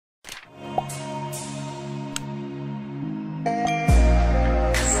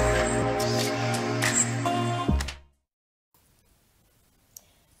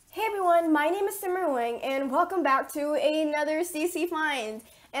Simmerling, and welcome back to another CC Finds.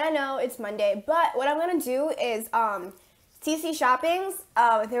 And I know it's Monday, but what I'm gonna do is CC shoppings.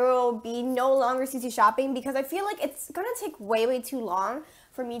 There will be no longer CC shopping because I feel like it's gonna take way too long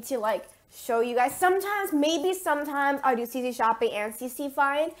for me to like show you guys. Maybe sometimes I'll do CC shopping and CC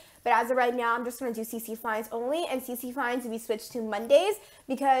finds, but as of right now, I'm just gonna do CC finds only, and CC finds will be switched to Mondays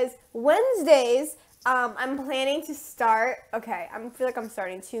because Wednesdays. I'm planning to start, okay, I feel like I'm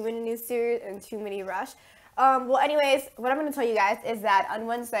starting too many new series and too many rush. Well, anyways, what I'm going to tell you guys is that on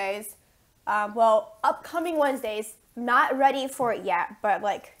Wednesdays, upcoming Wednesdays, not ready for it yet, but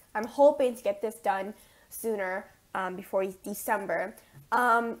like, I'm hoping to get this done sooner, before December.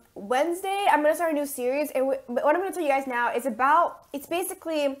 Wednesday, I'm going to start a new series, and what I'm going to tell you guys now is it's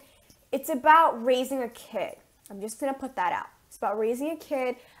about raising a kid. I'm just going to put that out. It's about raising a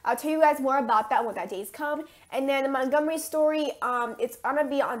kid. I'll tell you guys more about that when that day's come. And then the Montgomery story, it's gonna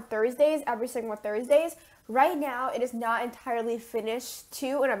be on Thursdays, every single Thursdays. Right now, it is not entirely finished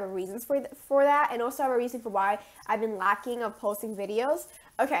too, and I have reasons for that, and also I have a reason for why I've been lacking of posting videos.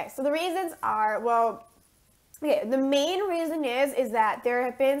 Okay, so the reasons are, the main reason is that there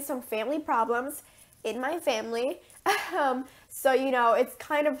have been some family problems in my family. So, you know, it's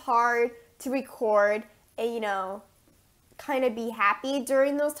kind of hard to record and, kind of be happy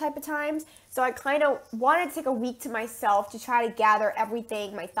during those type of times. So I kind of wanted to take a week to myself to try to gather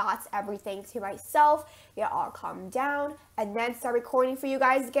everything, my thoughts, everything to myself, get all calmed down, and then start recording for you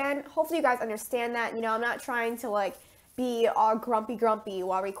guys again. Hopefully you guys understand that, I'm not trying to like be all grumpy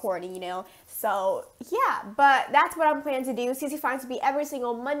while recording, So yeah, but that's what I'm planning to do. CC Finds will be every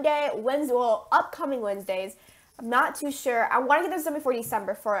single Monday, Wednesday, upcoming Wednesdays. I'm not too sure. I want to get this done before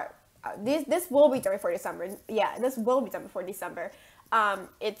December this will be done before December. Yeah, this will be done before December.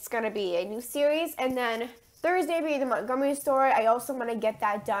 It's going to be a new series. And then Thursday be the Montgomery story. I also want to get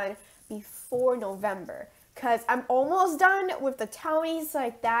that done before November. Because I'm almost done with the Toweys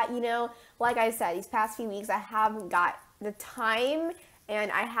like that, Like I said, these past few weeks I haven't got the time.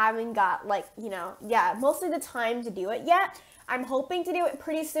 And I haven't got mostly the time to do it yet. I'm hoping to do it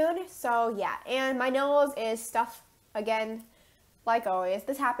pretty soon. So yeah, and my nose is stuffed again. Like always,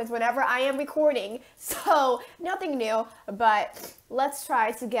 this happens whenever I am recording, so nothing new, but let's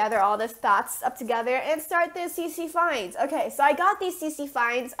try to gather all this thoughts up together and start this CC Finds. Okay, so I got these CC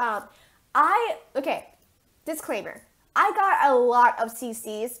Finds. Disclaimer. I got a lot of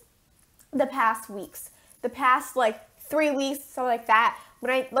CCs the past weeks. The past, 3 weeks, something like that.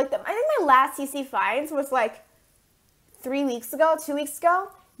 I think my last CC Finds was, 2 weeks ago.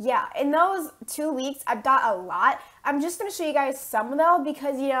 Yeah, in those 2 weeks, I've got a lot. I'm just going to show you guys some though,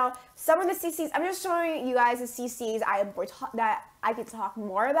 because, some of the CCs, I'm just showing you guys the CCs that I can talk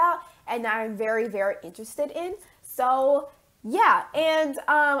more about and that I'm very interested in. So, yeah, and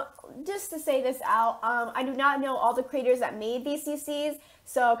just to say this out, I do not know all the creators that made these CCs,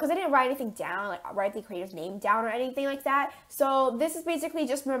 so, because I didn't write anything down, write the creator's name down or anything like that. So, this is basically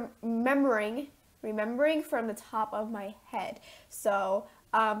just remembering from the top of my head. So,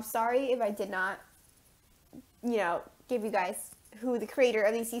 sorry if I did not, give you guys who the creator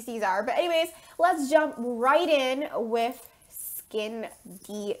of these CCs are. But anyways, let's jump right in with skin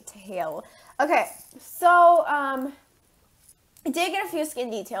detail. Okay, so, I did get a few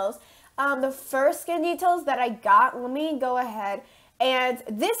skin details. The first skin details that I got, let me go ahead. And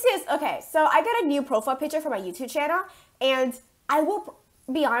this is, okay, so I got a new profile picture for my YouTube channel. And I will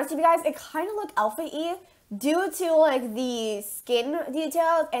be honest with you guys, it kind of looked alpha-y. Due to the skin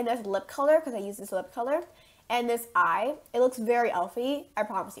details and this lip color, because I use this lip color, and this eye, it looks very alpha-y. I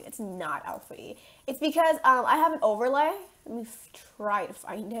promise you, it's not alpha-y. It's because I have an overlay. Let me try to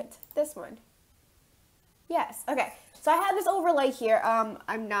find it. This one. Yes, okay. So I have this overlay here.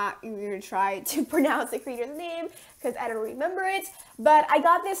 I'm not even going to try to pronounce the creator's name because I don't remember it. But I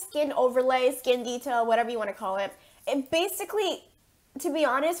got this skin overlay, skin detail, whatever you want to call it. It basically, to be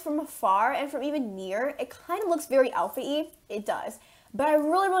honest, from afar and from even near, it kind of looks very alpha-y. It does. But I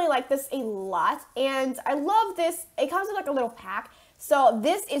really like this a lot. And I love this. It comes with a little pack. So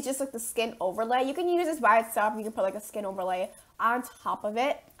this is just the skin overlay. You can use this by itself. You can put a skin overlay on top of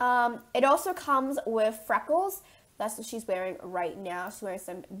it. It also comes with freckles. That's what she's wearing right now. She's wearing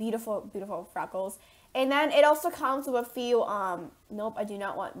some beautiful freckles. And then it also comes with a few, nope, I do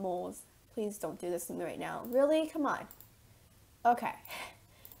not want moles. Please don't do this to me right now. Really? Come on. Okay,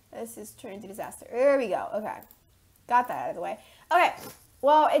 this is turning into disaster. There we go. Okay, got that out of the way. Okay,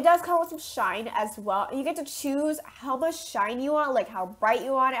 well, it does come with some shine as well. You get to choose how much shine you want, how bright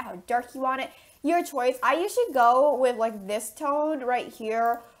you want it, how dark you want it. Your choice. I usually go with this tone right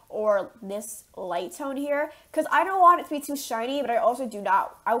here, or this light tone here, because I don't want it to be too shiny, but I also do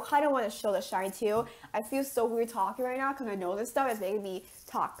not, I kind of want to show the shine too. I feel so weird talking right now because I know this stuff is making me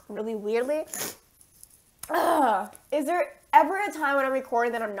talk really weirdly. Is there ever a time when I'm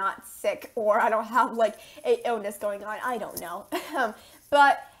recording that I'm not sick or I don't have like an illness going on? I don't know.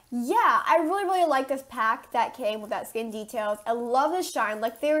 But yeah, I really like this pack that came with that skin details. I love the shine.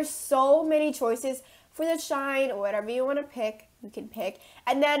 Like, there's so many choices for the shine, whatever you want to pick, you can pick.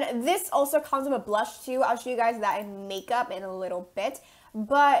 And then this also comes with a blush too. I'll show you guys that in makeup in a little bit.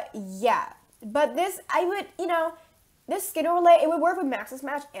 But yeah, but this, I would, you know, this skin overlay, it would work with Maxis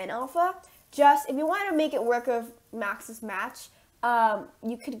Match and Alpha. Just, if you want to make it work with Maxis Match,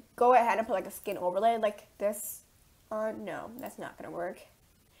 you could go ahead and put like a skin overlay like this on. No, that's not going to work.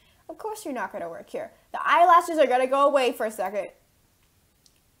 Of course you're not going to work here. The eyelashes are going to go away for a second.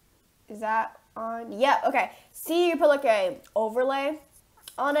 Is that on? Yep, okay. See, you put like a overlay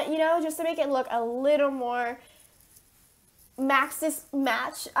on it, you know, just to make it look a little more Maxis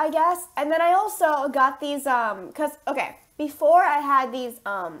Match, I guess. And then I also got these, because, okay, before I had these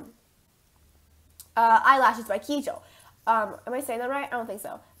eyelashes by Keijo. Am I saying that right? I don't think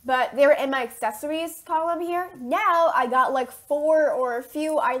so. But they were in my accessories column here. Now I got like 4 or a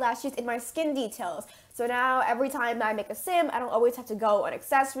few eyelashes in my skin details. So now every time I make a sim, I don't always have to go on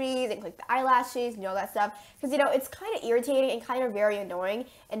accessories and click the eyelashes and all that stuff. Because, you know, it's kind of irritating and kind of very annoying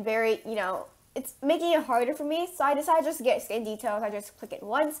and very, you know, it's making it harder for me. So I decided just to get skin details. I just click it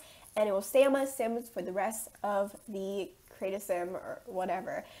once and it will stay on my sims for the rest of the creative sim or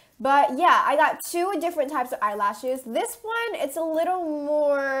whatever. But yeah, I got 2 different types of eyelashes. This one, it's a little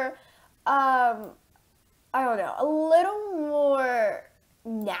more, I don't know, a little more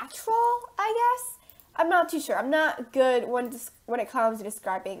natural, I guess. I'm not too sure. I'm not good when it comes to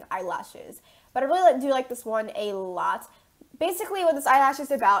describing eyelashes. But I really do like this one a lot. Basically, what this eyelash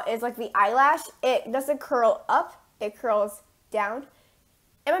is about is like the eyelash, it doesn't curl up, it curls down.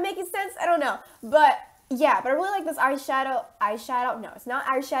 Am I making sense? I don't know. But yeah, but I really like this eyeshadow. No, it's not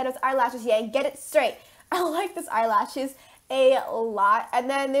eyeshadow, it's eyelashes. Yeah, get it straight. I like this eyelashes a lot. And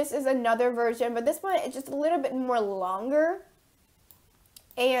then this is another version, but this one is just a little bit more longer.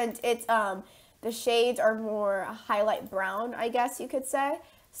 And it's, the shades are more highlight brown, I guess you could say.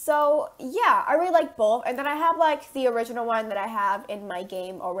 So yeah, I really like both. And then I have like the original one that I have in my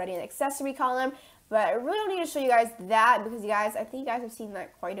game already in the accessory column. But I really don't need to show you guys that because you guys, I think you guys have seen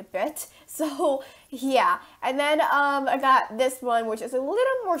that quite a bit. So yeah, and then I got this one, which is a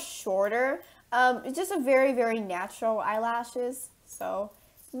little more shorter. It's just a very natural eyelashes. So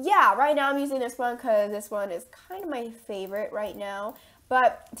yeah, right now I'm using this one because this one is kind of my favorite right now.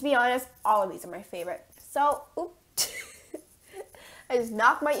 But to be honest, all of these are my favorite. So, oops. I just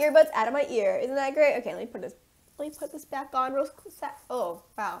knocked my earbuds out of my ear. Isn't that great? Okay, let me put this back on real quick. Oh,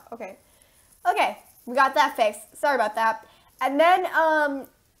 wow, okay. Okay, we got that fixed. Sorry about that. And then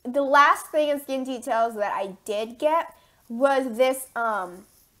the last thing in skin details that I did get was this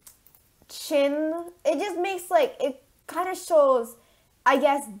chin. It just makes like, it kind of shows, I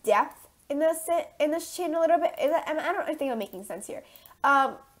guess, depth in this chin a little bit. I think I'm making sense here.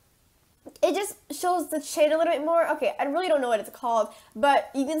 It just shows the chin a little bit more. Okay, I really don't know what it's called, but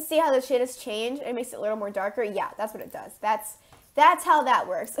you can see how the chin has changed. It makes it a little more darker. Yeah, that's what it does. That's how that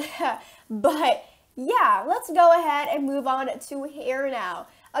works. But yeah, let's go ahead and move on to hair now.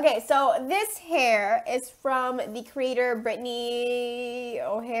 Okay, so this hair is from the creator Brittany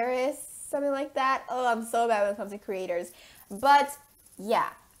O'Harris, something like that. Oh, I'm so bad when it comes to creators. But yeah,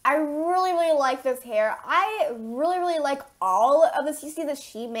 I really like this hair. I really like all of the CCs that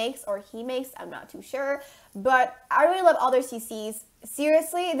she makes or he makes. I'm not too sure, but I really love all their CCs.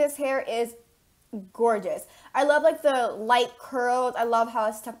 Seriously, this hair is gorgeous. I love like the light curls. I love how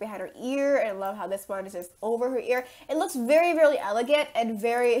it's tucked behind her ear, and I love how this one is just over her ear. It looks very elegant and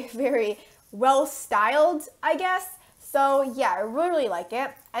very well styled, I guess. So yeah, I really like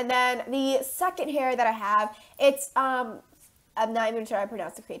it. And then the second hair that I have, it's I'm not even sure I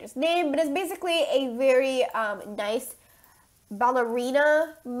pronounced the creator's name, but it's basically a very nice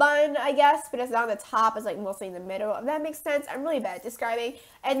ballerina bun, I guess, but it's not on the top, it's like mostly in the middle. If that makes sense. I'm really bad at describing.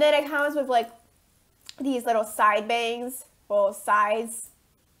 And then it comes with like these little side bangs, well, sides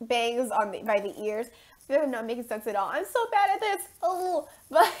bangs on by the ears. They're not making sense at all. I'm so bad at this. Oh,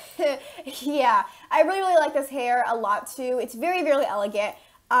 but yeah, I really like this hair a lot too. It's very elegant.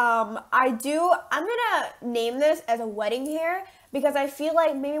 I'm gonna name this as a wedding hair because I feel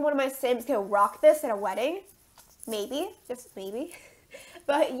like maybe one of my sims could rock this at a wedding. Maybe, just maybe.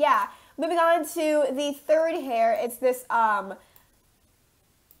 But yeah, moving on to the third hair, it's this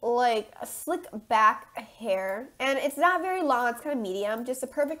like a slick back hair, and it's not very long, it's kind of medium, just a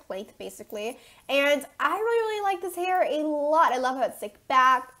perfect length basically. And I really like this hair a lot. I love how it's slick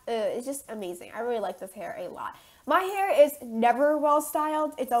back. It's just amazing. I really like this hair a lot. My hair is never well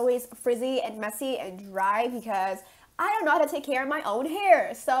styled. It's always frizzy and messy and dry because I don't know how to take care of my own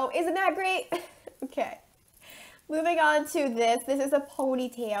hair. So isn't that great? Okay. Moving on to this. This is a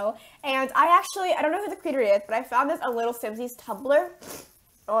ponytail. And I don't know who the creator is, but I found this on Little Simsy's Tumblr.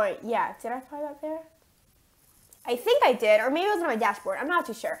 Oh, yeah. Did I find that there? I think I did, or maybe it was on my dashboard. I'm not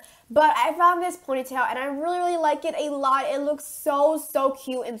too sure. But I found this ponytail, and I really like it a lot. It looks so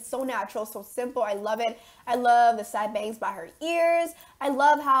cute and so natural, so simple. I love it. I love the side bangs by her ears. I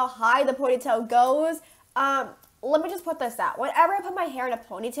love how high the ponytail goes. Let me just put this out. Whenever I put my hair in a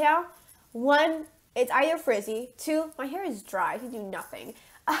ponytail, one, it's either frizzy. Two, my hair is dry. I can do nothing.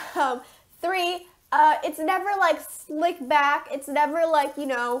 Three, it's never like slick back. It's never like, you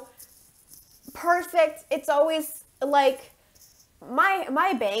know, perfect. It's always like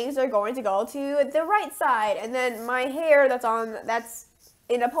my bangs are going to go to the right side, and then my hair that's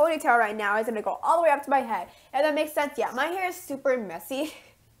in a ponytail right now is going to go all the way up to my head. And that makes sense. Yeah, my hair is super messy.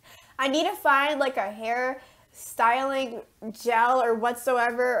 I need to find like a hair styling gel or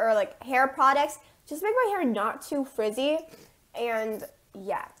whatsoever, or like hair products, just make my hair not too frizzy. And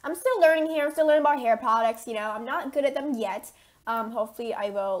yeah, I'm still learning here. I'm still learning about hair products, you know. I'm not good at them yet. Hopefully I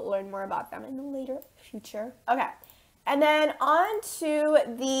will learn more about them in the later future. Okay, and then on to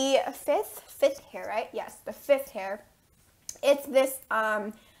the fifth hair, right? Yes, the fifth hair. It's this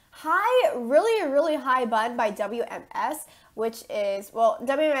really high bun by WMS, which is, well,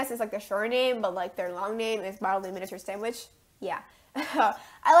 WMS is like the short name, but like their long name is Mildly Miniature Sandwich. Yeah.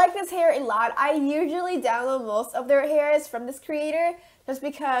 I like this hair a lot. I usually download most of their hairs from this creator just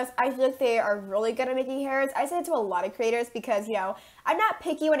because I feel like they are really good at making hairs. I say it to a lot of creators because, you know, I'm not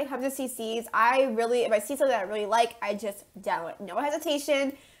picky when it comes to CCs. If I see something that I really like, I just download it. No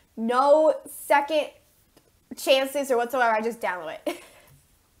hesitation, no second chances or whatsoever. I just download it.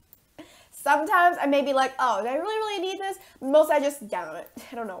 Sometimes I may be like, oh, do I really need this? Most I just download it.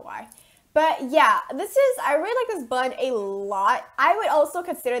 I don't know why. But yeah, I really like this bun a lot. I would also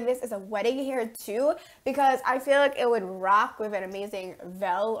consider this as a wedding hair too, because I feel like it would rock with an amazing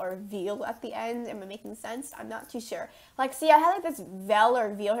veil or veil at the end. Am I making sense? I'm not too sure. Like, see, I have like this veil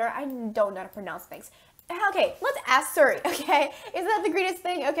or veil hair. I don't know how to pronounce things. Okay, let's ask Suri, okay? Isn't that the greatest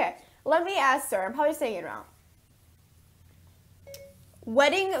thing? Okay, let me ask Suri. I'm probably saying it wrong.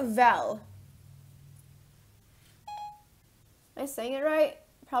 Wedding veil. Am I saying it right?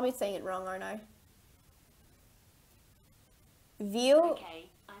 Probably saying it wrong, aren't I? View. Okay,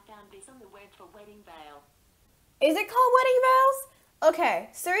 I found this on the web for wedding veil. Is it called wedding veils? Okay,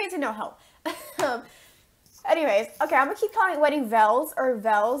 Suri to no help. Anyways, okay, I'm gonna keep calling it wedding veils or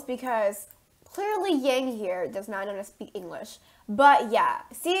veils because clearly Yang here does not know how to speak English. But yeah,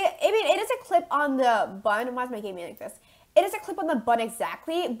 see, I mean, it is a clip on the bun. Why is my game like this? It is a clip on the bun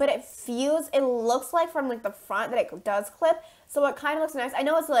exactly, but it looks like from like the front that it does clip. So it kind of looks nice. I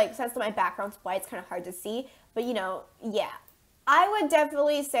know it's like, since my background's white, it's kind of hard to see, but you know, yeah. I would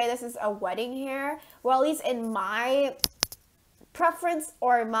definitely say this is a wedding hair, well, at least in my preference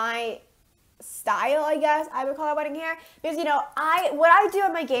or my style, I guess I would call it wedding hair. Because, you know, what I do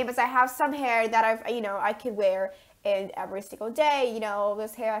in my game is I have some hair that I could wear in every single day. You know,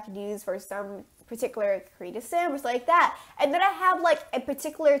 this hair I could use for some particular creative sim or something like that. And then I have like a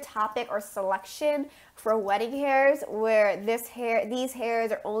particular topic or selection for wedding hairs where these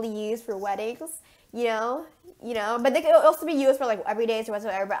hairs are only used for weddings, you know, but they can also be used for like every day or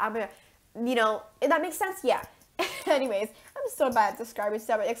whatsoever, but I'm gonna, you know, if that makes sense, yeah. Anyways, I'm so bad at describing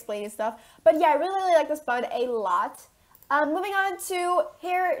stuff and explaining stuff, but yeah, I really like this bun a lot. Moving on to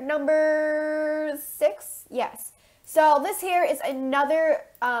hair number 6, yes. So this hair is another,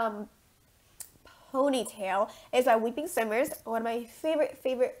 ponytail. Is by Weeping Swimmers, one of my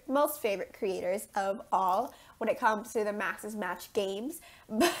most favorite creators of all when it comes to the Maxis match games.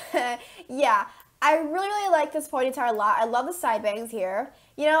 But yeah, I really like this ponytail a lot. I love the side bangs here.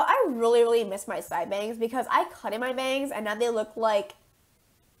 You know, I really miss my side bangs because I cut in my bangs and now they look like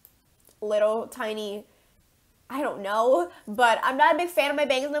little tiny, I don't know, but I'm not a big fan of my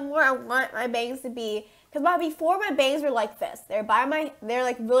bangs anymore. I want my bangs to be, because before my bangs were like this. They're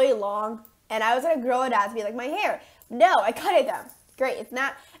like really long. And I was going to grow it out to be like my hair. No, I cut it down. Great, it's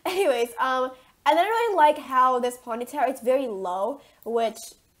not. Anyways, and then I really like how this ponytail, it's very low, which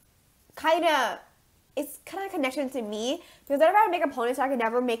it's kind of a connection to me. Because whenever I make a ponytail, I can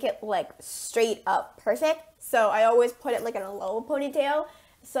never make it like straight up perfect. So I always put it like in a low ponytail.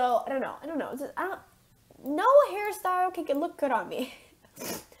 So I don't know. No hairstyle can look good on me.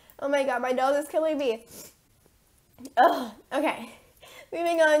 Oh my god, my nose is killing me. Ugh, okay.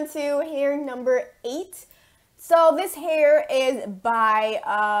 Moving on to hair number 8. So this hair is by,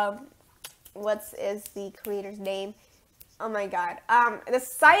 what is the creator's name? Oh my god. The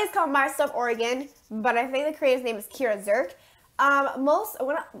site is called My Stuff Oregon, but I think the creator's name is Kira Zirk. One of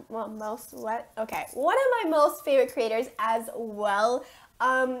my most favorite creators as well.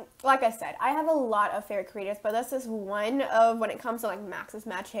 Like I said, I have a lot of favorite creators, but this is one of, when it comes to like Maxis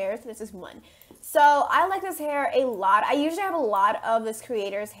match hairs, this is one. So I like this hair a lot. I usually have a lot of this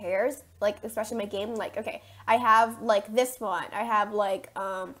creator's hairs, like especially in my game. Like, okay, I have like this one. I have like,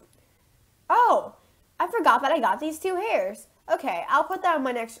 oh, I forgot that I got these 2 hairs. Okay, I'll put that on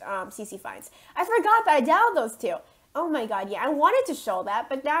my next CC finds. I forgot that I downloaded those 2. Oh my god, yeah, I wanted to show that,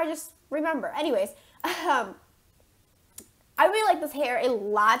 but now I just remember. Anyways, I really like this hair a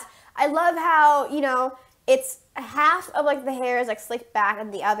lot. I love how, you know, it's half of like the hair is like slicked back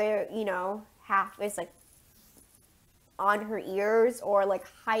and the other, you know, half is like on her ears or like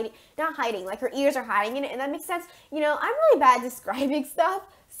hiding, not hiding, like her ears are hiding in it, and that makes sense. You know, I'm really bad at describing stuff.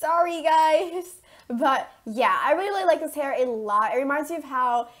 Sorry guys. But yeah, I really like this hair a lot. It reminds me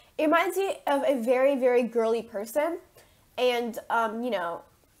of a very, very girly person. And, you know,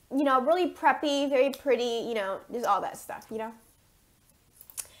 really preppy, very pretty, you know, just all that stuff, you know.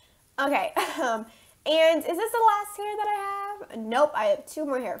 Okay, and is this the last hair that I have? Nope, I have 2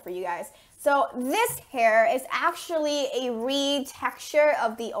 more hair for you guys. So this hair is actually a retexture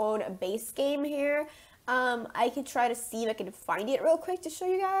of the old base game hair. I could try to see if I can find it real quick to show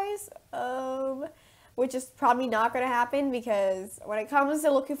you guys. Which is probably not going to happen because when it comes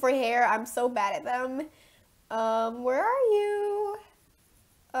to looking for hair, I'm so bad at them. Where are you?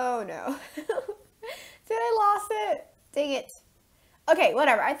 Oh no. Did I lost it? Dang it. Okay,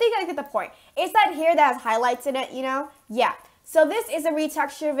 whatever. I think I get the point. It's that hair that has highlights in it, you know? Yeah. So this is a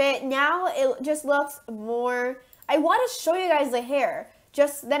retexture of it. Now it just looks more... I want to show you guys the hair.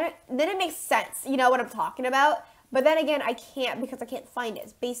 Just then it makes sense. You know what I'm talking about? But then again, I can't because I can't find it.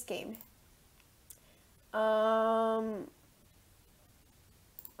 It's base game. Oh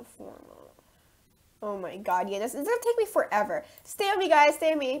my god, yeah, this is gonna take me forever. Stay with me, guys,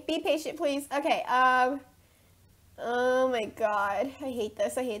 stay with me. Be patient, please. Okay, oh my god. I hate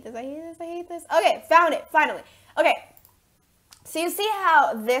this, I hate this, I hate this, I hate this. Okay, found it, finally. Okay, so you see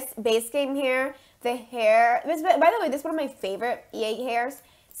how this base game here, the hair, by the way, this is one of my favorite EA hairs.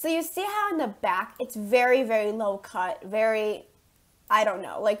 So you see how in the back, it's very, very low cut, very, I don't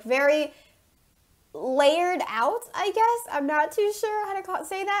know, like very layered out, I guess. I'm not too sure how to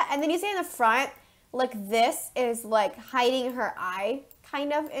say that. And then you see in the front, like this is like hiding her eye,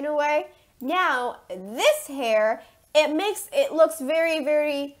 kind of, in a way. Now, this hair, it looks very,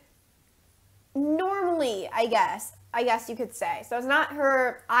 very normally, I guess you could say. So it's not,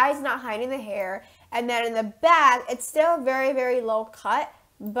 her eye's not hiding the hair. And then in the back, it's still very, very low cut,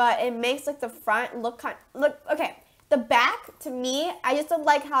 but it makes like the front look okay. The back, to me, I just don't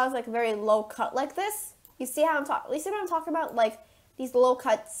like how it's like very low cut like this. You see how I'm talking? You see what I'm talking about? Like these low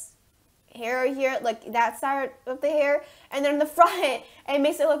cuts hair here, like that side of the hair, and then the front, it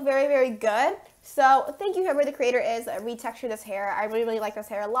makes it look very, very good. So thank you, whoever the creator is that retextured this hair. I really, really like this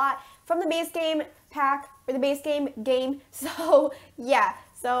hair a lot from the base game pack or the base game. So yeah,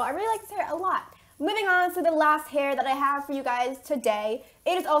 so I really like this hair a lot. Moving on to the last hair that I have for you guys today.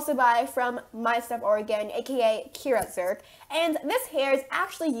 It is also from My Stuff Oregon, aka Kira Zirk. And this hair is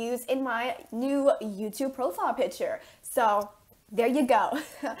actually used in my new YouTube profile picture. So there you go.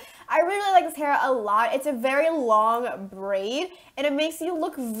 I really like this hair a lot. It's a very long braid and it makes you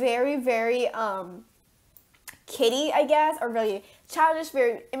look very, very kiddie, I guess, or really childish,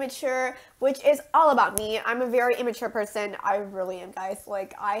 very immature, which is all about me. I'm a very immature person. I really am, guys.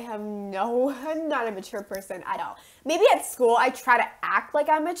 Like, I'm not a mature person at all. Maybe at school, I try to act like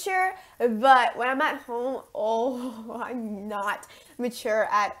I'm mature, but when I'm at home, oh, I'm not mature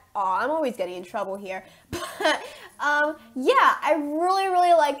at all. I'm always getting in trouble here. But, yeah, I really,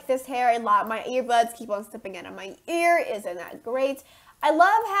 really like this hair a lot. My earbuds keep on slipping out of my ear. Isn't that great? I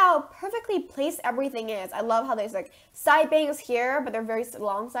love how perfectly placed everything is. I love how there's like side bangs here, but they're very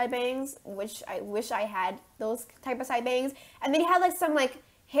long side bangs, which I wish I had those type of side bangs. And then you have like some like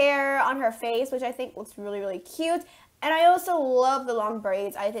hair on her face, which I think looks really, really cute. And I also love the long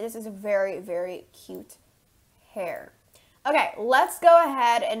braids. I think this is a very, very cute hair. Okay, let's go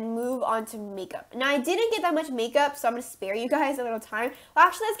ahead and move on to makeup. Now, I didn't get that much makeup, so I'm going to spare you guys a little time. Well,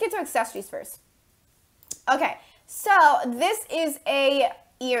 actually, let's get to accessories first. Okay. So this is a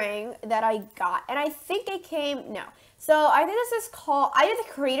earring that I got, and I think it came, no. So I think this is called, either the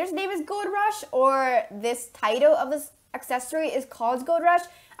creator's name is Gold Rush, or this title of this accessory is called Gold Rush.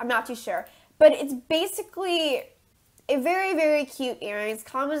 I'm not too sure. But it's basically a very, very cute earrings.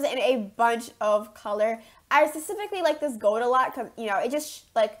 Comes in a bunch of color. I specifically like this gold a lot because, you know, it just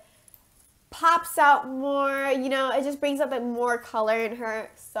like pops out more, you know, it just brings up like more color in her.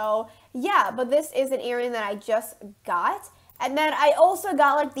 So yeah, but this is an earring that I just got. And then I also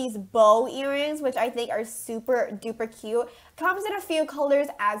got like these bow earrings, which I think are super duper cute. Comes in a few colors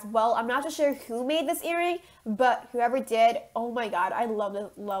as well. I'm not too sure who made this earring, but whoever did, oh my god, I love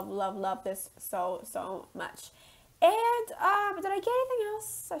this, love this so much. And did I get anything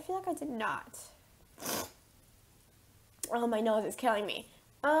else? I feel like I did not. Oh, my nose is killing me.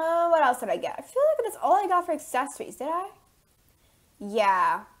 What else did I get? I feel like that's all I got for accessories. Did I?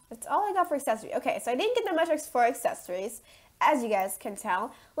 Yeah, that's all I got for accessories. Okay, so I didn't get that much for accessories, as you guys can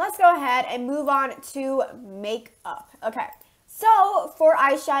tell. Let's go ahead and move on to makeup. Okay, so for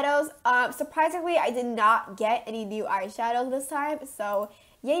eyeshadows, surprisingly, I did not get any new eyeshadows this time. So,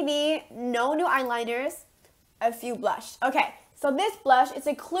 yay me, no new eyeliners, a few blush. Okay, so this blush is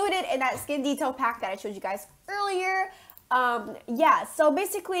included in that skin detail pack that I showed you guys earlier. Yeah, so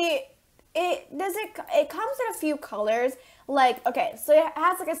basically it comes in a few colors. Like, okay, so it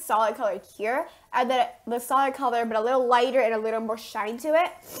has like a solid color here, and then the solid color but a little lighter and a little more shine to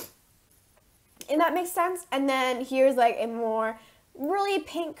it, and that makes sense. And then here's like a more really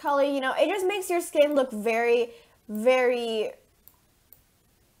pink color. You know, it just makes your skin look very natural.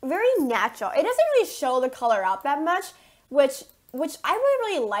 It doesn't really show the color out that much, which I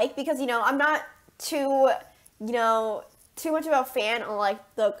really like, because, you know, I'm not too much of a fan of like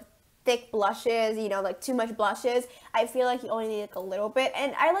the thick blushes, you know, like too much blushes. I feel like you only need like a little bit,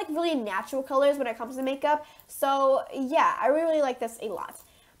 and I like really natural colors when it comes to makeup. So yeah, I really like this a lot.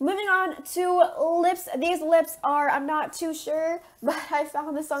 Moving on to lips. These lips are, I'm not too sure, but I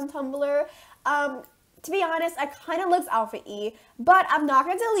found this on Tumblr. To be honest, it kind of looks alpha-y, but I'm not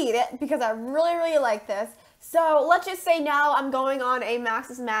going to delete it because I really like this. So let's just say now I'm going on a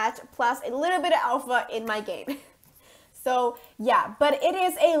Maxis match plus a little bit of alpha in my game. So yeah, but it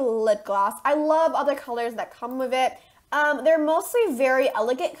is a lip gloss. I love other colors that come with it. They're mostly very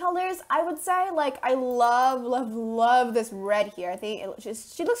elegant colors, I would say. Like, I love this red here. I think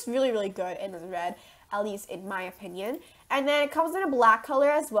she looks really good in this red, at least in my opinion. And then it comes in a black color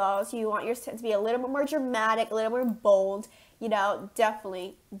as well, so you want your tint to be a little bit more dramatic, a little more bold. You know,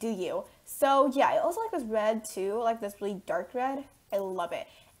 definitely do you. So yeah, I also like this red too, like this really dark red. I love it.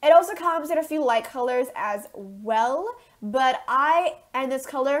 It also comes in a few light colors as well, but and this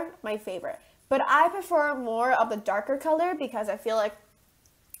color, my favorite. But I prefer more of the darker color because I feel like,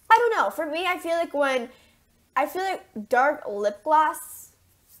 I don't know, for me, I feel like dark lip gloss,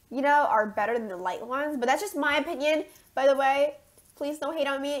 you know, are better than the light ones. But that's just my opinion, by the way. Please don't hate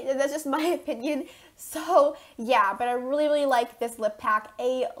on me. That's just my opinion. So yeah, but I really like this lip pack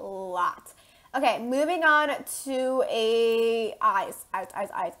a lot. Okay, moving on to eyes.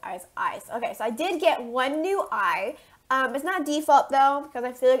 Okay, so I did get one new eye. It's not default though, because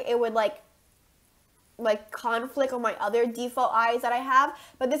I feel like it would like conflict on my other default eyes that I have,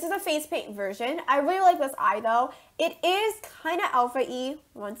 but this is a face paint version. I really like this eye though. It is kind of alpha-y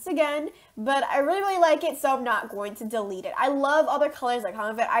once again, but I really like it, so I'm not going to delete it. I love other colors that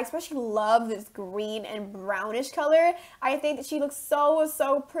come with it. I especially love this green and brownish color. I think that she looks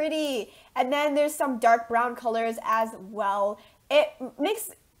so pretty. And then there's some dark brown colors as well. It looks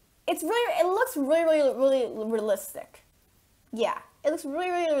really realistic. Yeah, it looks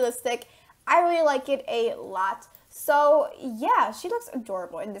really realistic. I really like it a lot. So yeah, she looks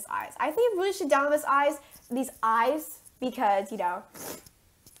adorable in this eyes. I think I really should download these eyes because, you know,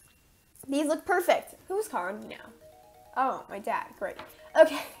 these look perfect. Who's calling me now? Oh, my dad. Great.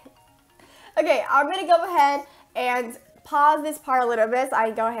 Okay. Okay, I'm gonna go ahead and pause this part a little bit so I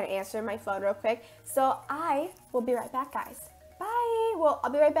can go ahead and answer my phone real quick. So I will be right back, guys. Bye. Well,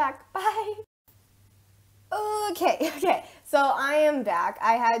 I'll be right back. Bye. Okay. So I am back.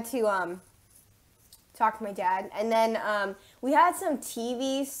 I had to talk to my dad, and then we had some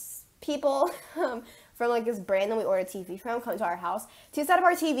TV people from like this brand that we ordered TV from come to our house to set up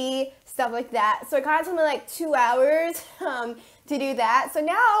our TV, stuff like that. So it kind of took me like 2 hours to do that. So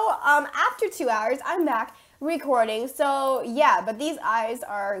now after 2 hours, I'm back recording. So yeah, but these eyes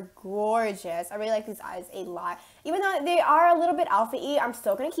are gorgeous. I really like these eyes a lot. Even though they are a little bit alpha-y, I'm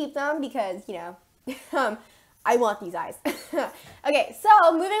still gonna keep them because, you know, I want these eyes. Okay, so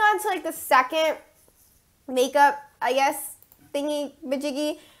moving on to like the second makeup, I guess, thingy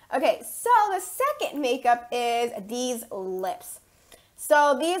majiggy. Okay, so the second makeup is these lips.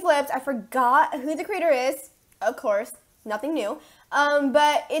 So these lips, I forgot who the creator is, of course, nothing new.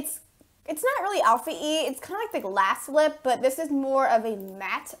 But it's it's not really outfit-y. It's kind of like the glass lip, but this is more of a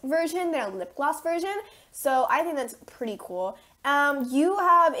matte version than a lip gloss version. So I think that's pretty cool. You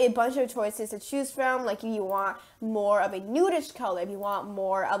have a bunch of choices to choose from. Like if you want more of a nudish color, if you want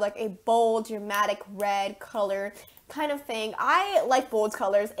more of like a bold, dramatic red color kind of thing. I like bold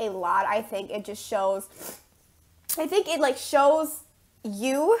colors a lot. I think it just shows, I think it like shows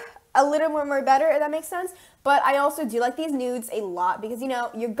you a little more better, if that makes sense. But I also do like these nudes a lot because, you know,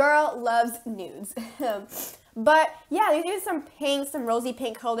 your girl loves nudes. But yeah, there's some pink, some rosy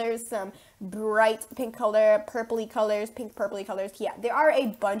pink colors, some bright pink color, purpley colors, pink purpley colors. Yeah, there are a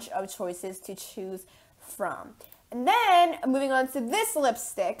bunch of choices to choose from. And then moving on to this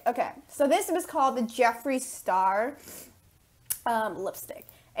lipstick. Okay, so this was called the Jeffree Star lipstick.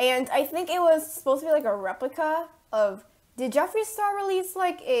 And I think it was supposed to be like a replica of, did Jeffree Star release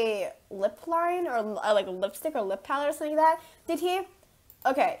like a lip line or like a lipstick or lip palette or something like that? Did he?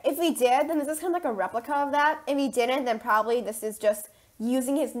 Okay, if he did, then this is kind of like a replica of that. If he didn't, then probably this is just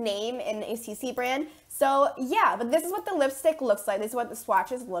using his name in a CC brand. So yeah, but this is what the lipstick looks like. This is what the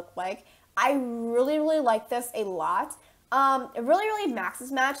swatches look like. I really like this a lot. Really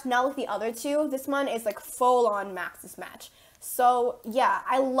Maxis match, not like the other two. This one is like full on Maxis match. So yeah,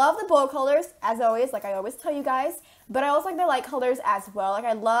 I love the bold colors, as always, like I always tell you guys, but I also like the light colors as well. Like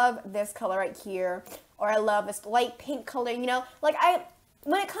I love this color right here, or I love this light pink color, you know, like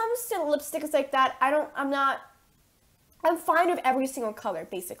when it comes to lipsticks like that, I'm fine with every single color,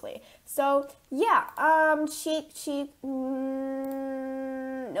 basically. So, yeah, cheek,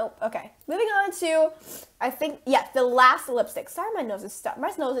 nope, okay. Moving on to, I think, yeah, the last lipstick. Sorry, my nose is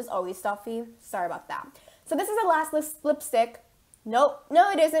always stuffy. Sorry about that. So this is the last lipstick. Nope, no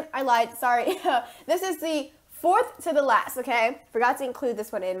it isn't, I lied, sorry. This is the fourth to the last, okay? Forgot to include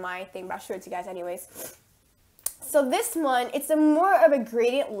this one in my thing, but I'll show it to you guys anyways. So this one, it's a more of a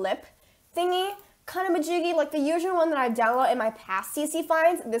gradient lip thingy, kind of majiggy, like the usual one that I download in my past CC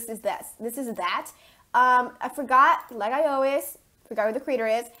finds. This is that. I forgot, like I always, forgot who the creator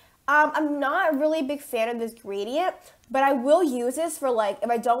is. I'm not a really big fan of this gradient, but I will use this for like, if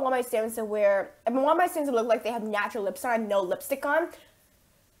I don't want my Sims to wear, if I want my Sims to look like they have natural lips on and no lipstick on.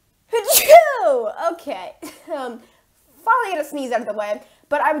 Okay. Finally get a sneeze out of the way.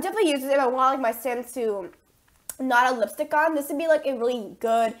 But I would definitely use this if I want like my Sims to not have lipstick on. This would be like a really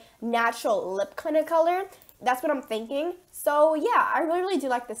good natural lip kind of color. That's what I'm thinking. So yeah, I really do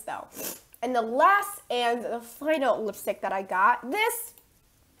like this though. And the last and the final lipstick that I got, this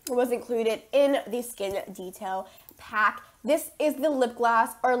was included in the Skin Detail pack. This is the lip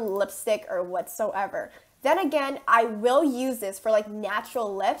gloss or lipstick or whatsoever. Then again, I will use this for like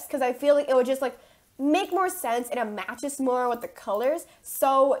natural lips because I feel like it would just like make more sense and it matches more with the colors.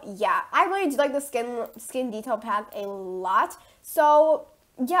 So yeah, I really do like the skin detail pack a lot. So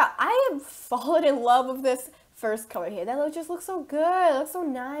yeah, I have fallen in love with this first color here. That just looks so good. It looks so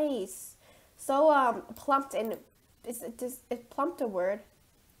nice. So plumped, and is plumped a word?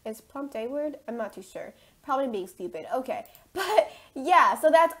 Is plumped a word? I'm not too sure. Probably being stupid. Okay. But yeah,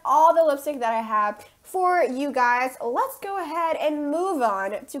 so that's all the lipstick that I have for you guys. Let's go ahead and move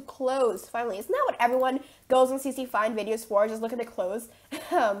on to clothes. Finally, isn't that what everyone goes on CC Find videos for? Just look at the clothes.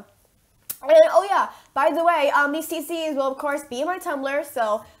 And oh yeah, by the way, these CCs will of course be in my Tumblr.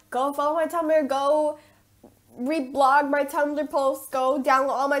 So go follow my Tumblr. Go reblog my Tumblr posts. Go download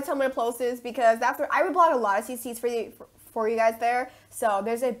all my Tumblr posts because that's where I reblog a lot of CCs for you guys there. So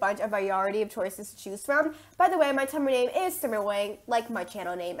there's a bunch of variety of choices to choose from. By the way, my Tumblr name is Summer Wang, like my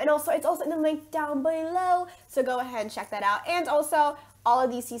channel name. And also, it's also in the link down below. So go ahead and check that out. And also, all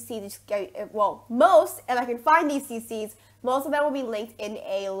of these CCs, well, most, if I can find these CCs, most of them will be linked in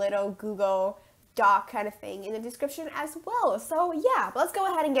a little Google Doc kind of thing in the description as well. So yeah, but let's go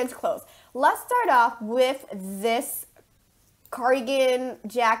ahead and get into clothes. Let's start off with this cardigan,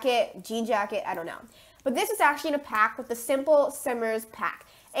 jacket, jean jacket, I don't know. But this is actually in a pack with the Simple Simmers pack.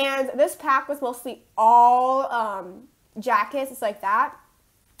 And this pack was mostly all jackets, it's like that.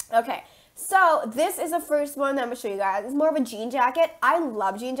 Okay, so this is the first one that I'm going to show you guys. It's more of a jean jacket. I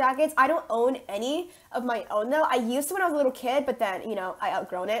love jean jackets. I don't own any of my own though. I used to when I was a little kid, but then, you know, I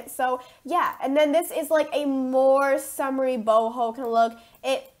outgrown it. So yeah, and then this is like a more summery boho kind of look.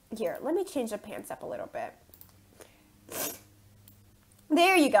 Here, let me change the pants up a little bit.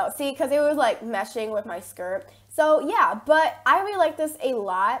 There you go. See, because it was like meshing with my skirt. So yeah, but I really like this a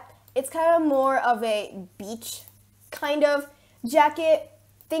lot. It's kind of more of a beach kind of jacket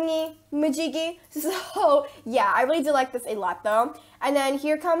thingy majiggy. So yeah, I really do like this a lot though. And then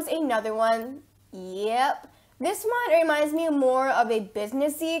here comes another one. Yep. This one reminds me more of a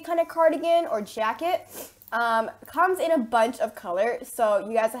businessy kind of cardigan or jacket. Comes in a bunch of colors, so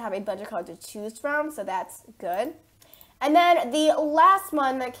you guys have a bunch of colors to choose from, so that's good. And then the last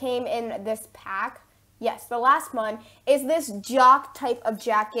one that came in this pack, yes, the last one is this jock type of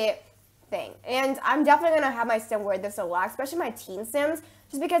jacket thing. And I'm definitely going to have my sim wear this a lot, especially my teen sims,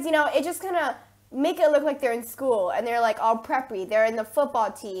 just because, you know, it just kind of make it look like they're in school and they're like all preppy. They're in the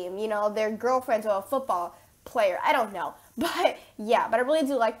football team, you know, their girlfriends are a football player. I don't know. But yeah, but I really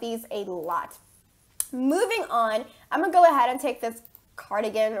do like these a lot. Moving on, I'm going to go ahead and take this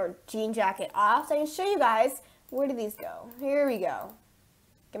cardigan or jean jacket off so I can show you guys. Where did these go? Here we go.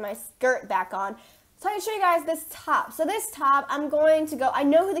 Get my skirt back on. So I can show you guys this top. So this top, I'm going to go, I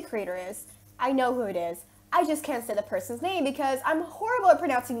know who the creator is. I know who it is. I just can't say the person's name because I'm horrible at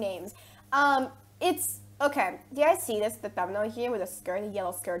pronouncing names. It's, okay, do you guys see this, the thumbnail here with the skirt, the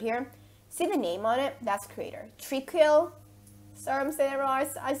yellow skirt here? See the name on it? That's creator. Thiengkerbell. Sorry, I'm saying it wrong.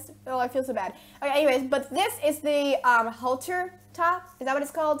 I feel so bad. Okay, anyways, but this is the halter top. Is that what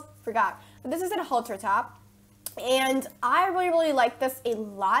it's called? Forgot. But this is a halter top. And I really like this a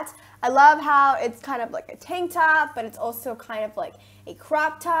lot. I love how it's kind of like a tank top, but it's also kind of like a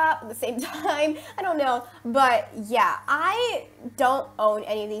crop top at the same time. I don't know, but yeah, I don't own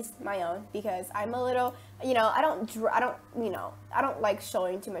any of these my own because I'm a little, you know, I don't like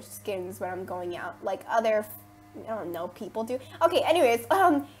showing too much skins when I'm going out like other, I don't know, people do. Okay, anyways,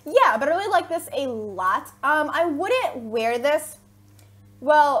 yeah, but I really like this a lot. I wouldn't wear this.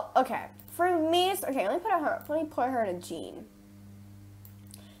 Well, okay. For me, okay, let me put her in a jean.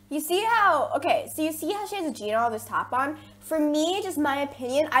 You see how, okay, so you see how she has a jean and all this top on? For me, just my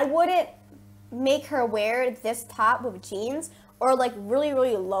opinion, I wouldn't make her wear this top with jeans or like really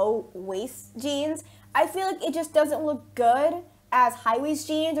low waist jeans. I feel like it just doesn't look good as high waist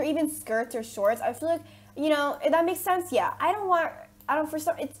jeans or even skirts or shorts. I feel like, you know, if that makes sense, yeah.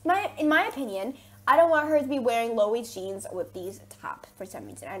 In my opinion, I don't want her to be wearing low waist jeans with these top for some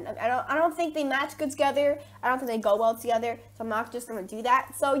reason. I don't think they match good together. I don't think they go well together. So I'm not just gonna do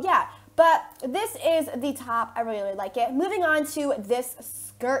that. So yeah, but this is the top. I really like it. Moving on to this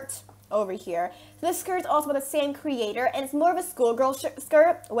skirt over here. This skirt is also by the same creator, and it's more of a schoolgirl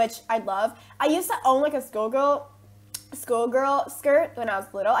skirt, which I love. I used to own like a schoolgirl skirt when I was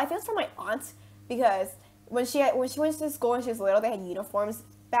little. I think it's from my aunt because when she went to school when she was little, they had uniforms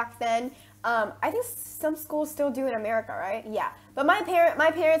back then. I think some schools still do in America, right? Yeah. But my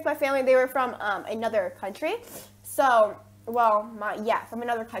family, they were from another country. So, well, from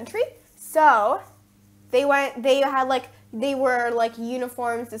another country. So, they were like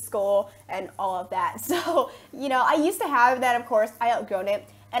uniforms to school and all of that. So, you know, I used to have that, of course. I outgrown it.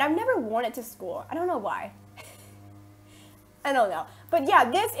 And I've never worn it to school. I don't know why. I don't know. But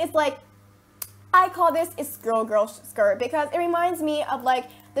yeah, this is like, I call this a schoolgirl skirt because it reminds me of like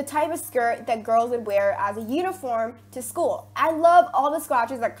the type of skirt that girls would wear as a uniform to school. I love all the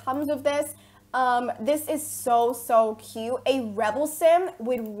swatches that comes with this. This is so cute. A Rebel sim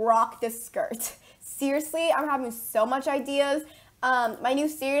would rock this skirt. Seriously, I'm having so much ideas. My new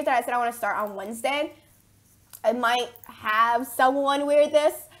series that I said I want to start on Wednesday, I might have someone wear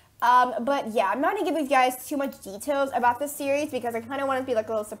this. But yeah, I'm not gonna give you guys too much details about this series because I kind of want it to be like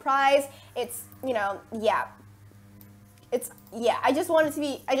a little surprise. It's, you know, yeah. I just want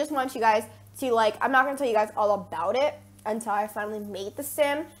you guys to like, I'm not gonna tell you guys all about it until I finally made the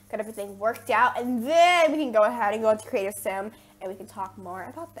sim, got everything worked out, and then we can go ahead and go into create a sim and we can talk more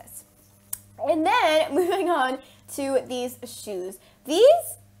about this. And then moving on to these shoes.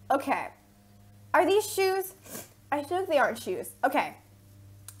 Okay, are these shoes? I feel like they aren't shoes. Okay.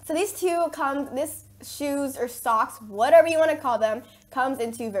 So these this shoes or socks, whatever you want to call them, comes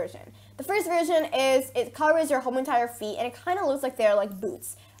in two versions. The first version is, it covers your whole entire feet, and it kind of looks like they're like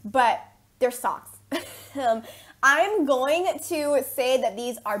boots, but they're socks. I'm going to say that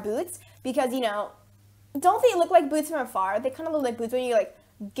these are boots because, you know, don't they look like boots from afar? They kind of look like boots when you like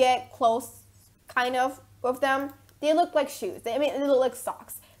get close kind of with them. They look like shoes. They look like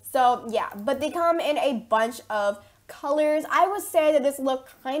socks. So yeah, but they come in a bunch of colors. I would say that this look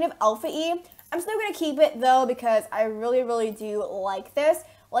kind of alpha-y. I'm still going to keep it though because I really do like this.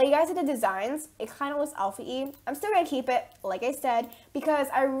 Like you guys see the designs, it kind of looks alpha-y. I'm still going to keep it, like I said, because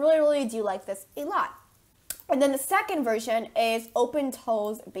I really do like this a lot. And then the second version is open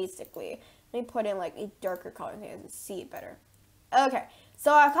toes, basically. Let me put in like a darker color so you can see it better. Okay,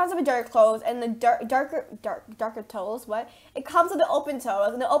 so it comes with dark clothes and the darker toes. It comes with the open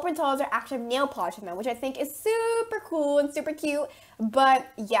toes, and the open toes are actually nail polish in them, which I think is super cool and super cute.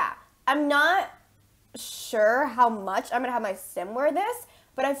 But yeah, I'm not sure how much I'm gonna have my sim wear this,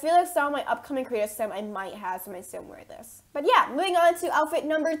 but I feel like some of my upcoming creator sim, I might have some I still wear this. But yeah, moving on to outfit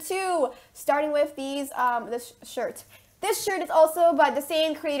number 2, starting with these, this shirt. This shirt is also by the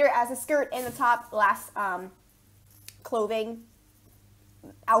same creator as the skirt and the top, last, clothing,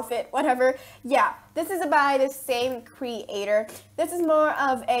 outfit, whatever. Yeah, this is by the same creator. This is more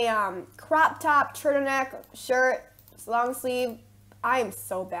of a, crop top, turtleneck shirt, long sleeve. I am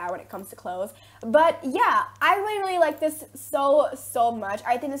so bad when it comes to clothes. But yeah, I really like this so much.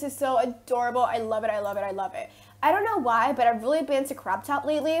 I think this is so adorable. I love it, I love it, I love it. I don't know why, but I've really been into crop top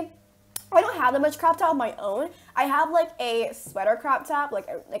lately. I don't have that much crop top of my own. I have like a sweater crop top, like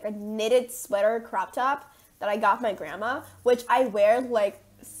a knitted sweater crop top that I got from my grandma, which I wear like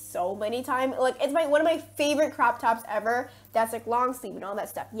so many times. Like it's one of my favorite crop tops ever. That's like long sleeve and all that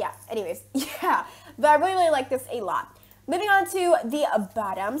stuff. Yeah, anyways, yeah. But I really like this a lot. Moving on to the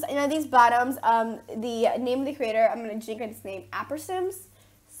bottoms. And now these bottoms, the name of the creator, I'm going to jinx this name, April Sims.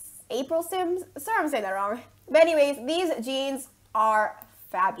 Sorry I'm saying that wrong. But anyways, these jeans are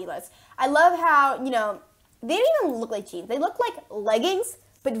fabulous. I love how, you know, they don't even look like jeans. They look like leggings,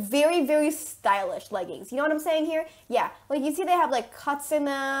 but very stylish leggings. You know what I'm saying here? Yeah, like you see they have like cuts in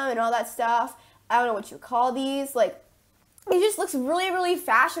them and all that stuff. I don't know what you call these. Like, it just looks really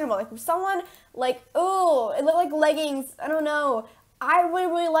fashionable. Like someone like, oh, it looked like leggings. I don't know. I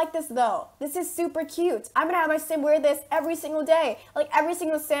really like this though. This is super cute. I'm gonna have my sim wear this every single day. Like every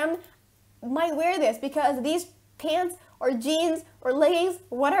single sim might wear this because these pants or jeans or leggings,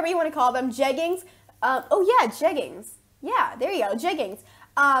 whatever you want to call them, jeggings. Oh yeah, jeggings. Yeah, there you go, jeggings.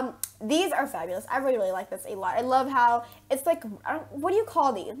 These are fabulous. I really like this a lot. I love how it's like, what do you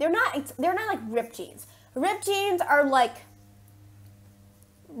call these? They're not like ripped jeans. Ripped jeans are like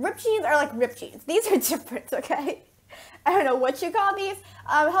ripped jeans. These are different, okay? I don't know what you call these.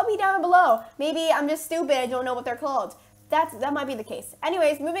 Help me down below. Maybe I'm just stupid. I don't know what they're called. That might be the case.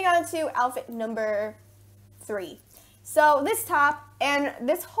 Anyways, moving on to outfit number 3. So this top and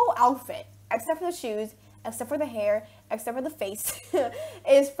this whole outfit, except for the shoes, except for the hair, except for the face,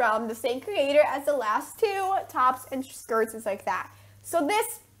 is from the same creator as the last 2 tops and skirts, and like that. So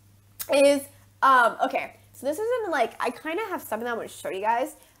this is, okay. So this isn't like, I kind of have something I want to show you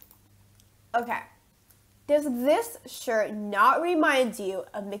guys. Okay. Does this shirt not remind you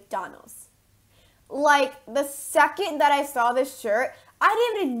of McDonald's? Like, the second that I saw this shirt,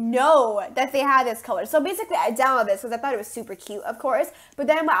 I didn't even know that they had this color. So basically, I downloaded this because I thought it was super cute, of course. But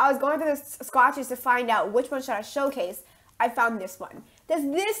then when I was going through the swatches to find out which one should I showcase, I found this one. Does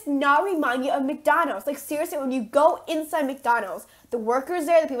this not remind you of McDonald's? Like, seriously, when you go inside McDonald's, the workers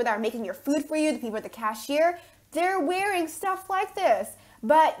there, the people that are making your food for you, the people at the cashier, they're wearing stuff like this.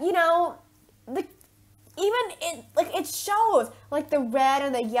 But, you know, it shows like the red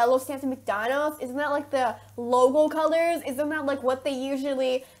and the yellow stamps of McDonald's. Isn't that like the logo colors? Isn't that like what they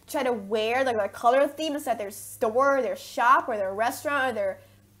usually try to wear, like the color theme inside their store, their shop, or their restaurant, or their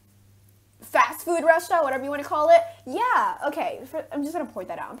fast food restaurant, whatever you want to call it? Yeah, okay, I'm just gonna point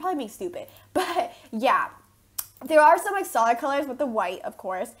that out. I'm probably being stupid, but yeah, there are some like solid colors with the white, of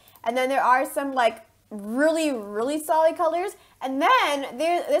course, and then there are some like really solid colors, and then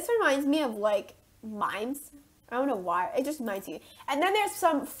this reminds me of like mimes. I don't know why, it just reminds you. And then there's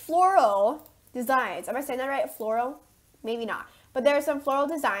some floral designs. Am I saying that right? Floral? Maybe not. But there are some floral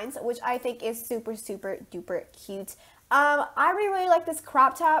designs, which I think is super duper cute. I really like this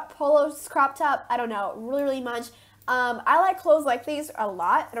crop top, polo crop top. I don't know, really much. I like clothes like these a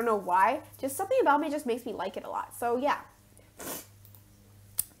lot. I don't know why. Just something about me just makes me like it a lot. So yeah.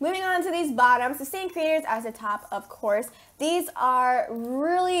 Moving on to these bottoms, the same creators as the top, of course. These are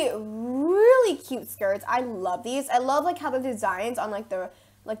really cute skirts. I love these. I love like how the designs on like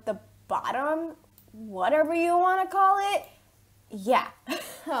the bottom, whatever you want to call it. Yeah.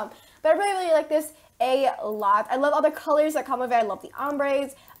 But I really like this a lot. I love all the colors that come with it. I love the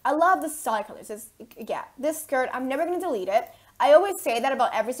ombres. I love the solid colors. Yeah, this skirt, I'm never going to delete it. I always say that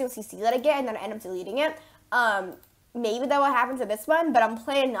about every single CC that I get, and then I end up deleting it. Maybe that will happen to this one, but I'm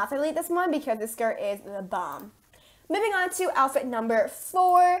planning not to delete this one because this skirt is the bomb. Moving on to outfit number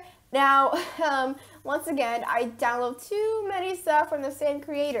 4. Now, once again, I download too many stuff from the same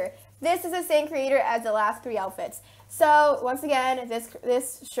creator. This is the same creator as the last 3 outfits. So, once again,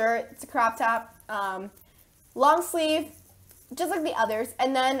 this shirt, it's a crop top, long sleeve, just like the others,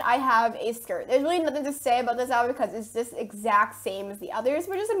 and then I have a skirt. There's really nothing to say about this outfit because it's just exact same as the others.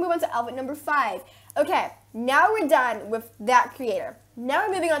 We're just going to move on to outfit number 5. Okay, now we're done with that creator. Now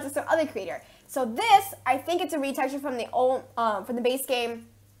we're moving on to some other creator. So this, I think it's a retoucher from the old, from the base game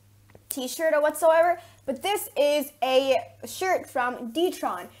t-shirt or whatsoever, but this is a shirt from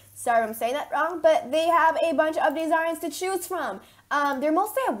D-Tron. Sorry if I'm saying that wrong, but they have a bunch of designs to choose from. They're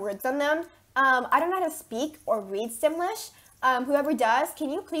mostly have words on them. I don't know how to speak or read Simlish. Whoever does,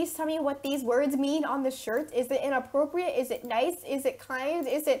 can you please tell me what these words mean on the shirt? Is it inappropriate? Is it nice? Is it kind?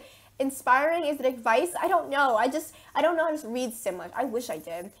 Is it inspiring? Is it advice? I don't know. I don't know how to read Simlish. I wish I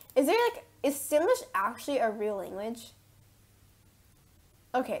did. Is Simlish actually a real language?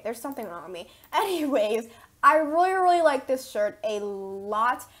 Okay, there's something wrong with me. Anyways, I really like this shirt a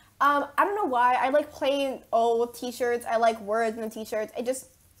lot. I don't know why. I like plain old t-shirts. I like words in the t-shirts. It just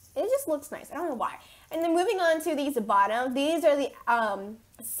looks nice. I don't know why. And then moving on to these bottom, these are the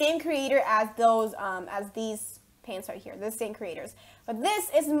same creator as those as these pants right here. The same creators, but this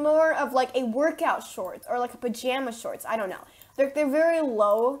is more of like a workout shorts or like a pajama shorts. I don't know. They're very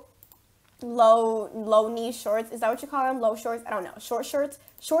low knee shorts. Is that what you call them? Low shorts? I don't know. Short shorts?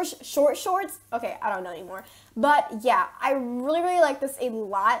 Short shorts? Okay, I don't know anymore. But yeah, I really like this a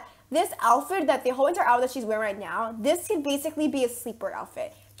lot. This outfit, that the whole entire outfit that she's wearing right now, this could basically be a sleepwear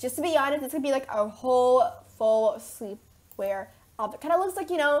outfit. Just to be honest, this could be like a whole full sleepwear outfit. Kind of looks like,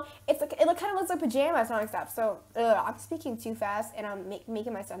 you know, it kind of looks like pajamas and all that stuff. So I'm speaking too fast and I'm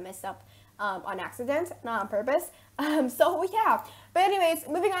making myself mess up on accident, not on purpose. So yeah. But anyways,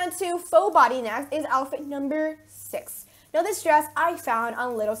 moving on to faux body next is outfit number 6. Now this dress I found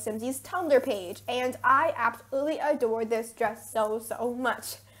on Little Simsy's Tumblr page, and I absolutely adore this dress so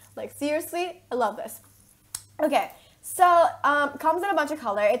much. Like seriously, I love this. Okay, so comes in a bunch of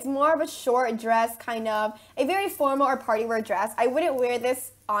color. It's more of a short dress, kind of a very formal or party wear dress. I wouldn't wear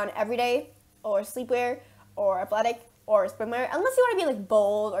this on everyday or sleepwear or athletic or swimwear unless you want to be like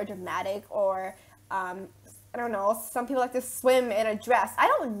bold or dramatic or I don't know. Some people like to swim in a dress. I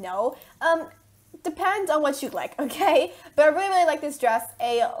don't know. Depends on what you like, okay? But I really like this dress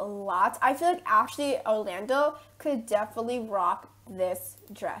a lot. I feel like actually Orlando could definitely rock this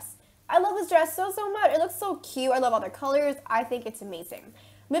dress. I love this dress so much. It looks so cute. I love all the colors. I think it's amazing.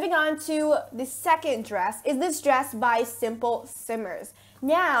 Moving on to the second dress is this dress by Simple Simmers.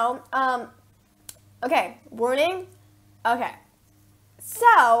 Now, okay, warning. Okay,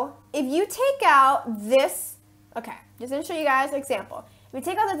 so if you take out this, okay, just gonna show you guys an example. If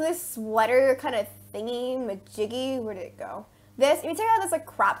you take out this sweater kind of thingy, majiggy, where did it go? This, if you take out this like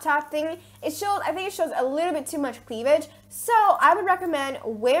crop top thing, it shows, I think it shows a little bit too much cleavage. So I would recommend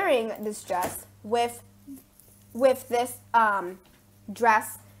wearing this dress with this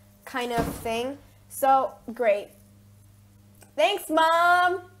dress kind of thing. So great. Thanks,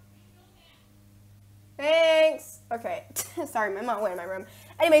 Mom. Thanks. Okay. Sorry, my mom went in my room.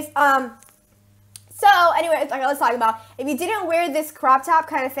 Anyways, so anyway, like let's talk about, if you didn't wear this crop top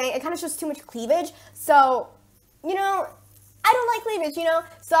kind of thing, it kind of shows too much cleavage. So, you know, I don't like cleavage, you know.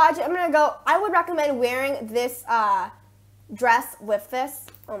 So I'm gonna go, I would recommend wearing this dress with this.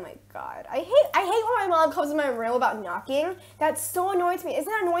 Oh my god. I hate when my mom comes in my room about knocking. That's so annoying to me. Isn't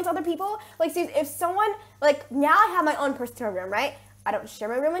that annoying to other people? Like, see, if someone, like, now I have my own personal room, right? I don't share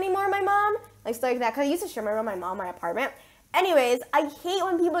my room anymore with my mom. Like, stuff like that. Because I used to share my room with my mom, my apartment. Anyways, I hate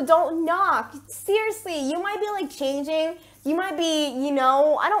when people don't knock. Seriously, you might be, like, changing. You might be, you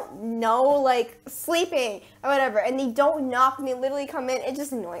know, I don't know, like, sleeping or whatever. And they don't knock and they literally come in. It's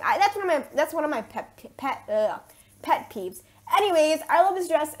just annoying. That's one of my pet peeves. Anyways, I love this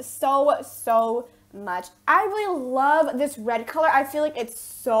dress so much. I really love this red color. I feel like it's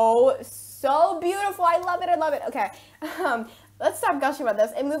so beautiful. I love it. Okay, let's stop gushing about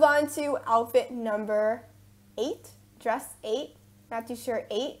this and move on to outfit number 8. Dress 8. Not too sure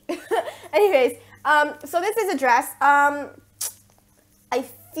 8. Anyways, so this is a dress. I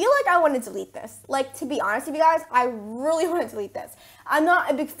feel like I want to delete this. Like, to be honest with you guys, I really want to delete this. I'm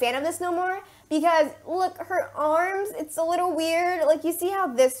not a big fan of this no more because, look, her arms, it's a little weird. Like, you see how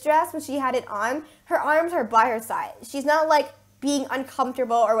this dress, when she had it on, her arms are by her side. She's not, like, being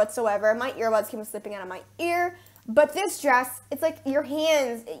uncomfortable or whatsoever. My earbuds keep slipping out of my ear. But this dress, it's like your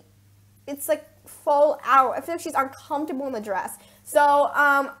hands, it's like full out. I feel like she's uncomfortable in the dress. So,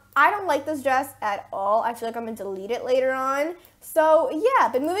 I don't like this dress at all. I feel like I'm going to delete it later on. So, yeah,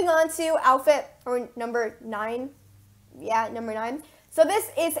 but moving on to outfit, or number 9. Yeah, number 9. So,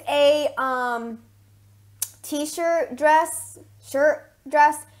 this is a t-shirt dress, shirt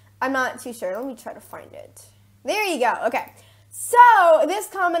dress. I'm not too sure. Let me try to find it. There you go. Okay. So, this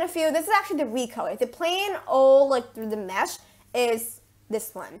come in a few. This is actually the recolor. The plain old, like, through the mesh is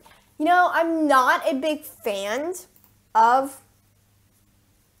this one. You know, I'm not a big fan of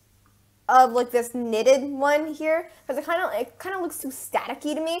like this knitted one here because it kind of looks too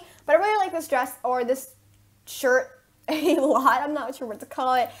staticky to me. But I really like this dress or this shirt. a lot. I'm not sure what to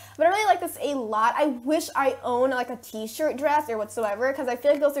call it, but I really like this a lot. I wish I owned like a t-shirt dress or whatsoever, because I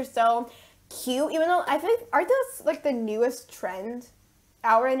feel like those are so cute, even though I think, aren't those like the newest trend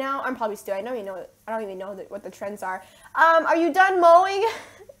out right now? I'm probably still, I don't even know what the trends are. Are you done mowing?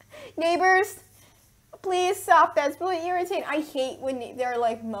 Neighbors, please stop. That's really irritating. I hate when they're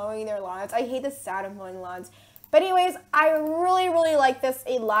like mowing their lawns. I hate the sound of mowing lawns. But anyways, I really, really like this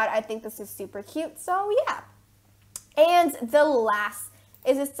a lot. I think this is super cute. So yeah. And the last,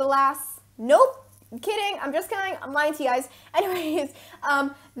 is this the last? Nope. I'm kidding. I'm just kidding. I'm lying to you guys. Anyways,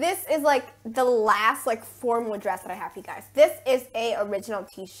 this is like the last like formal dress that I have for you guys. This is a original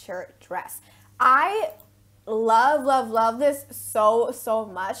t-shirt dress. I love, love, love this so, so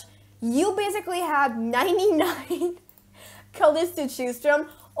much. You basically have 99 colors to choose from.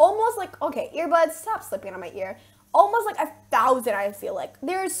 Almost like, okay, earbuds, stop slipping on my ear. Almost like 1,000, I feel like.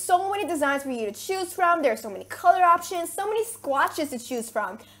 There's so many designs for you to choose from. There's so many color options, so many swatches to choose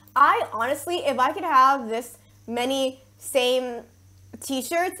from. I honestly, if I could have this many same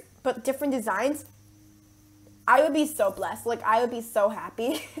t-shirts, but different designs, I would be so blessed. Like, I would be so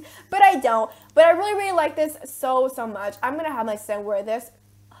happy. But I don't. But I really, really like this so, so much. I'm going to have my son wear this.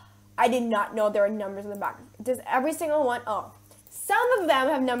 I did not know there were numbers on the back. Does every single one? Oh. Some of them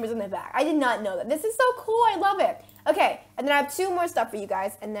have numbers on the back. I did not know that. This is so cool. I love it. Okay, and then I have 2 more stuff for you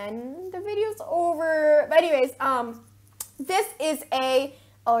guys, and then the video's over. But anyways, this is a,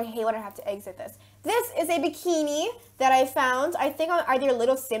 oh, I hate when I have to exit this. This is a bikini that I found, I think on either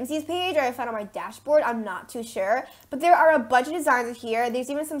Little Simsies page or I found on my dashboard. I'm not too sure. But there are a bunch of designs here. There's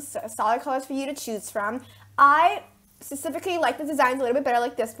even some solid colors for you to choose from. I specifically like the designs a little bit better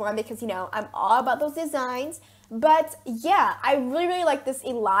like this one because, you know, I'm all about those designs. But yeah, I really, really like this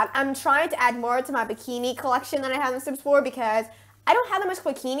a lot. I'm trying to add more to my bikini collection that I have in the Sims 4 because I don't have that much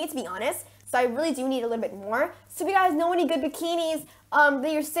bikini, to be honest. So I really do need a little bit more. So if you guys know any good bikinis, that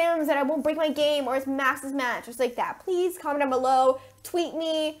your Sims that I won't break my game or it's Maxis match, just like that, please comment down below, tweet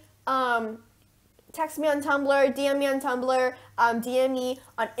me, text me on Tumblr, DM me on Tumblr, DM me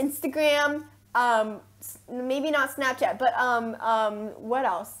on Instagram, maybe not Snapchat, but what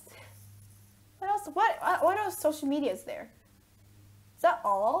else? What else social media is there? Is that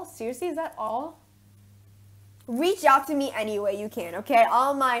all? Seriously, is that all? Reach out to me any way you can, okay?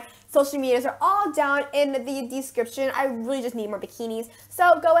 All my social medias are all down in the description. I really just need more bikinis.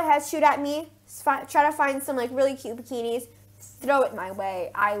 So go ahead, shoot at me. Try to find some like really cute bikinis. Throw it my way.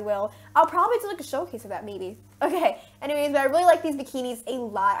 I will. I'll probably do like a showcase of that maybe. Okay, anyways, but I really like these bikinis a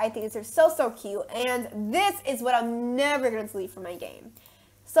lot. I think they're so, so cute. And this is what I'm never going to delete from my game.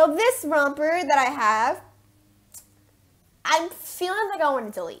 So this romper that I have, I'm feeling like I want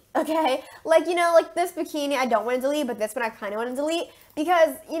to delete, okay? Like, you know, like this bikini I don't want to delete, but this one I kind of want to delete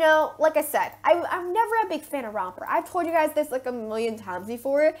because, you know, like I said, I'm never a big fan of romper. I've told you guys this like a million times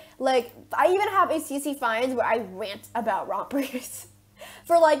before. Like, I even have a CC Finds where I rant about rompers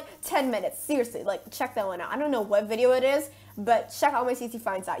for like 10 minutes. Seriously, like, check that one out. I don't know what video it is, but check out my CC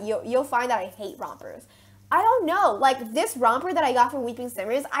Finds out. You'll find that I hate rompers. I don't know, like this romper that I got from Weeping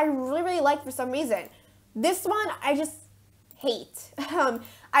Simmers, I really, really like for some reason. This one, I just hate. I'm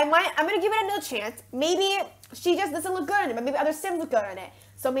gonna give it another chance. Maybe she just doesn't look good on it, but maybe other Sims look good on it.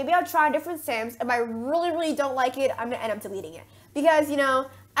 So maybe I'll try different Sims. If I really, really don't like it, I'm gonna end up deleting it. Because, you know,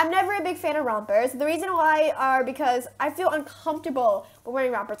 I'm never a big fan of rompers. The reason why are because I feel uncomfortable with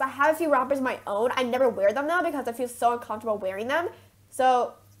wearing rompers. I have a few rompers of my own. I never wear them though because I feel so uncomfortable wearing them.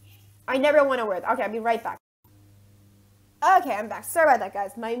 So I never want to wear them. Okay, I'll be right back. Okay, I'm back. Sorry about that,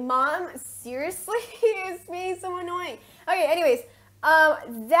 guys. My mom seriously is being so annoying. Okay, anyways,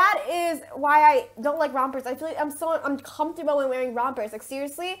 that is why I don't like rompers. I feel like I'm so uncomfortable when wearing rompers. Like,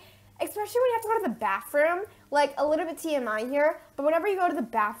 seriously, especially when you have to go to the bathroom. Like, a little bit TMI here, but whenever you go to the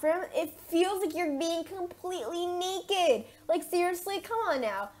bathroom, it feels like you're being completely naked. Like, seriously, come on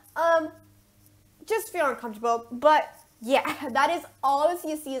now. Just feel uncomfortable, but yeah, that is all the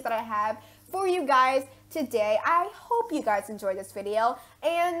CCs that I have for you guys today. I hope you guys enjoyed this video,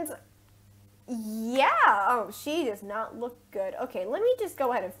 and yeah, oh, she does not look good. Okay, let me just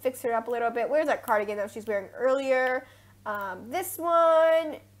go ahead and fix her up a little bit. Where's that cardigan that she's wearing earlier? This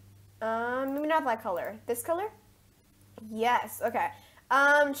one, maybe not that color. This color? Yes, okay.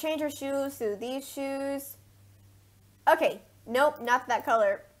 Change her shoes to these shoes. Okay, nope, not that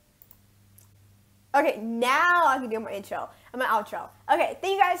color. Okay, now I can do my intro, my outro. Okay,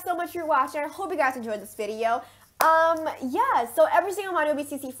 thank you guys so much for watching. I hope you guys enjoyed this video. Yeah, so every single Monday will be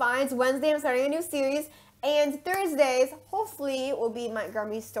CC Finds. Wednesday, I'm starting a new series. And Thursdays, hopefully, will be my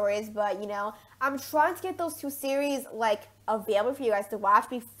Montgomery stories. But, you know, I'm trying to get those 2 series, like, available for you guys to watch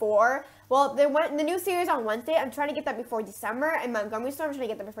before. Well, the new series on Wednesday. I'm trying to get that before December, and Montgomery Storm, I'm trying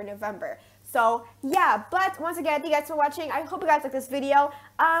to get that before November. So yeah, but once again, thank you guys for watching. I hope you guys like this video.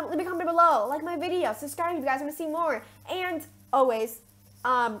 Leave me a comment below, like my video, subscribe if you guys want to see more, and always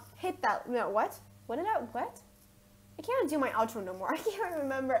hit that. No, what? What? I can't do my outro no more. I can't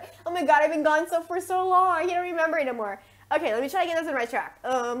remember. Oh my god, I've been gone for so long. I can't remember it no more. Okay, let me try to get this on the right track.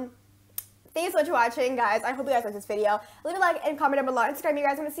 Thanks so much for watching, guys. I hope you guys like this video. Leave a like and comment down below and subscribe if you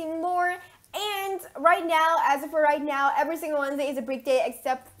guys want to see more. And right now, as of for right now, every single Wednesday is a break day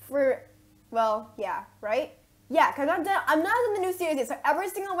except for, well, yeah, right? Yeah, because I'm not in the new series yet, so every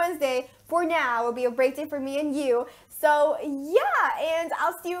single Wednesday for now will be a break day for me and you. So yeah, and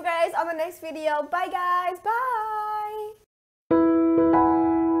I'll see you guys on the next video. Bye guys, bye!